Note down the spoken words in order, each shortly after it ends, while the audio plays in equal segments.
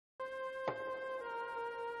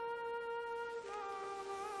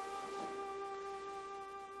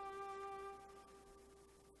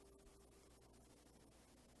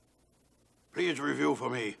Please review for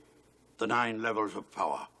me the 9 levels of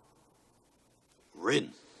power.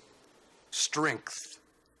 Rin. Strength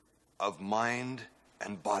of mind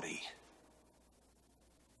and body.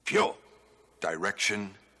 Pure.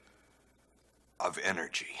 Direction of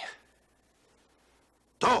energy.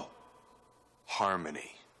 Do.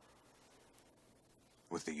 Harmony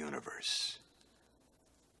with the universe.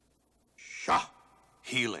 Sha.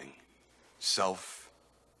 Healing self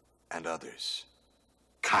and others.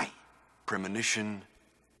 Kai. Premonition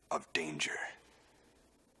of danger.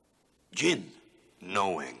 Jin.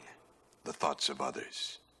 Knowing the thoughts of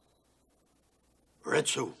others.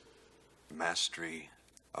 Retsu. Mastery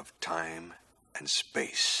of time and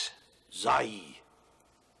space. Zai.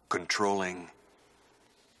 Controlling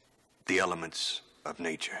the elements of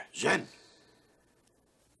nature. Zen.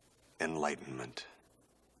 Enlightenment.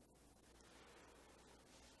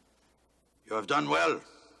 You have done well.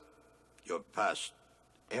 You have passed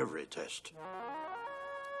every test.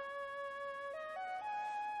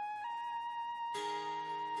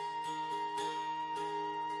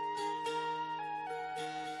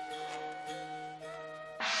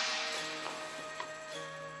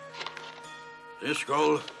 This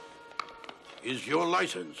scroll is your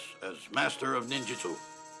license as Master of Ninjutsu. It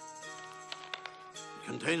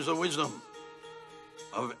contains the wisdom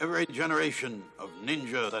of every generation of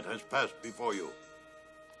ninja that has passed before you.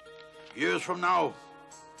 Years from now,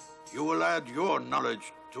 you will add your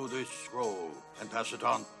knowledge to this scroll and pass it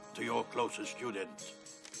on to your closest student.